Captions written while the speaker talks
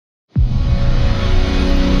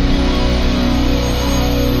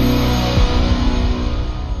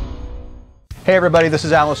Hey everybody, this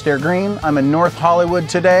is Alastair Greene. I'm in North Hollywood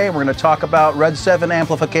today. We're going to talk about RedSeven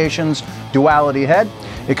Amplification's Duality head.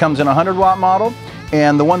 It comes in a 100-watt model,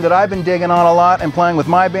 and the one that I've been digging on a lot and playing with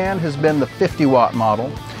my band has been the 50-watt model.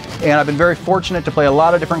 And I've been very fortunate to play a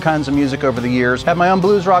lot of different kinds of music over the years. Had my own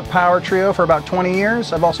blues rock power trio for about 20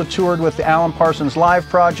 years. I've also toured with the Parsons live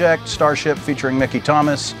project, Starship featuring Mickey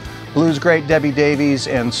Thomas, blues great Debbie Davies,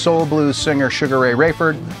 and soul blues singer Sugar Ray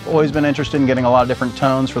Rayford. Always been interested in getting a lot of different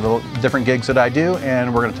tones for the different gigs that I do,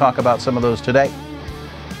 and we're going to talk about some of those today.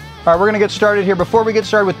 All right, we're going to get started here. Before we get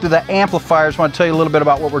started with the amplifiers, I want to tell you a little bit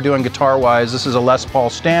about what we're doing guitar-wise. This is a Les Paul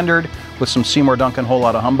Standard with some Seymour Duncan whole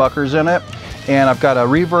lot of humbuckers in it, and I've got a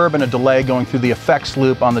reverb and a delay going through the effects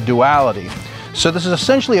loop on the Duality. So this is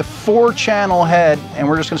essentially a 4-channel head, and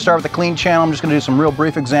we're just going to start with the clean channel. I'm just going to do some real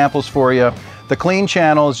brief examples for you. The clean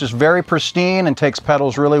channel is just very pristine and takes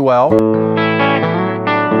pedals really well.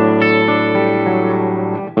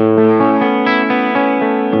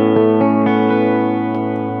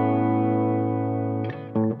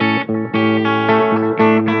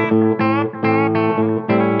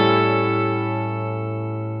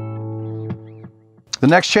 The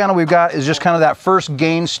next channel we've got is just kind of that first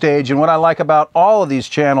gain stage, and what I like about all of these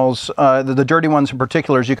channels, the dirty ones in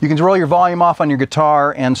particular, is you can roll your volume off on your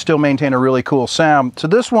guitar and still maintain a really cool sound. So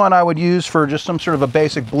this one I would use for just some sort of a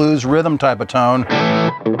basic blues rhythm type of tone.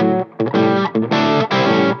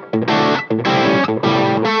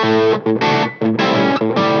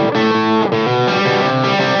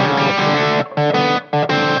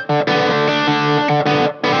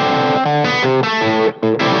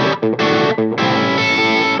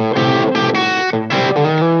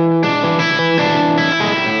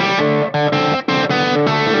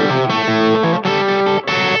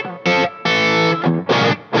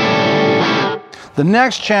 The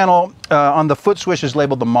next channel on the foot switch is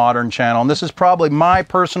labeled the modern channel, and this is probably my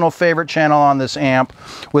personal favorite channel on this amp.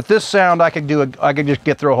 With this sound, I could just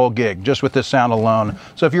get through a whole gig just with this sound alone.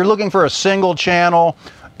 So if you're looking for a single channel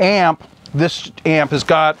amp, this amp has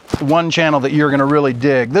got one channel that you're going to really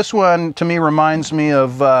dig. This one to me reminds me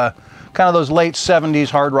of kind of those late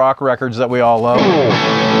 70s hard rock records that we all love.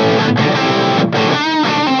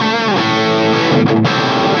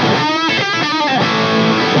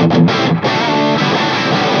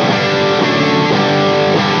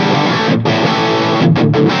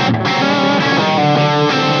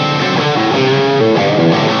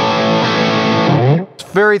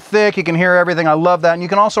 Very thick, you can hear everything. I love that. And you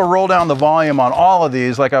can also roll down the volume on all of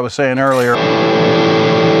these, like I was saying earlier.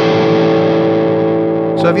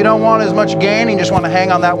 So if you don't want as much gain, you just want to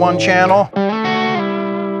hang on that one channel.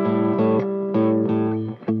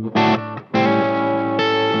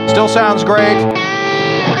 Still sounds great.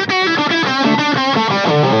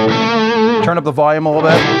 Turn up the volume a little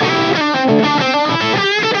bit.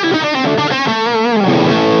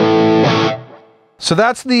 So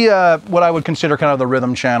that's the what I would consider kind of the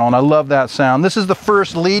rhythm channel, and I love that sound. This is the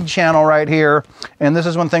first lead channel right here, and this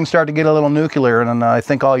is when things start to get a little nuclear, and I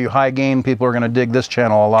think all you high gain people are going to dig this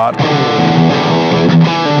channel a lot.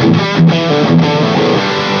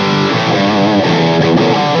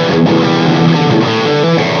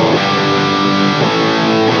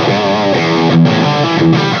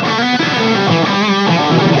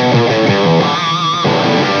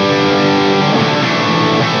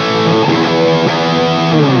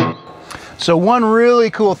 So one really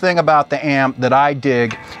cool thing about the amp that I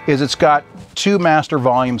dig is it's got 2 master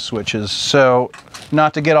volume switches. So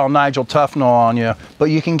not to get all Nigel Tufnell on you, but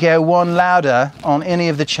you can get one louder on any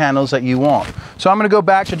of the channels that you want. So I'm going to go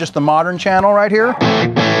back to just the modern channel right here.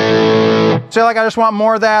 So like I just want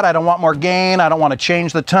more of that. I don't want more gain. I don't want to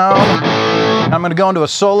change the tone. I'm going to go into a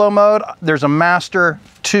solo mode. There's a master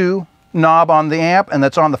 2 knob on the amp, and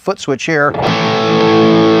that's on the foot switch here.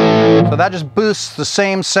 So that just boosts the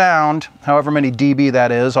same sound, however many dB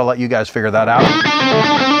that is. I'll let you guys figure that out.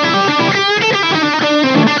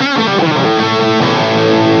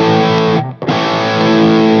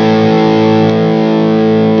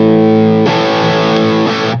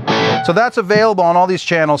 So that's available on all these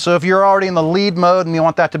channels. So if you're already in the lead mode and you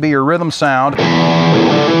want that to be your rhythm sound,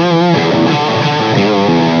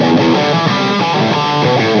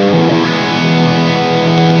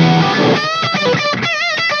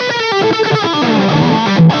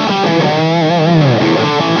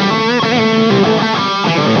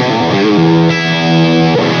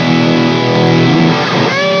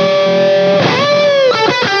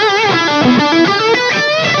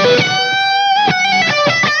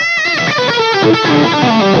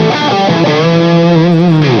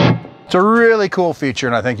 it's a really cool feature,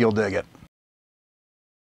 and I think you'll dig it.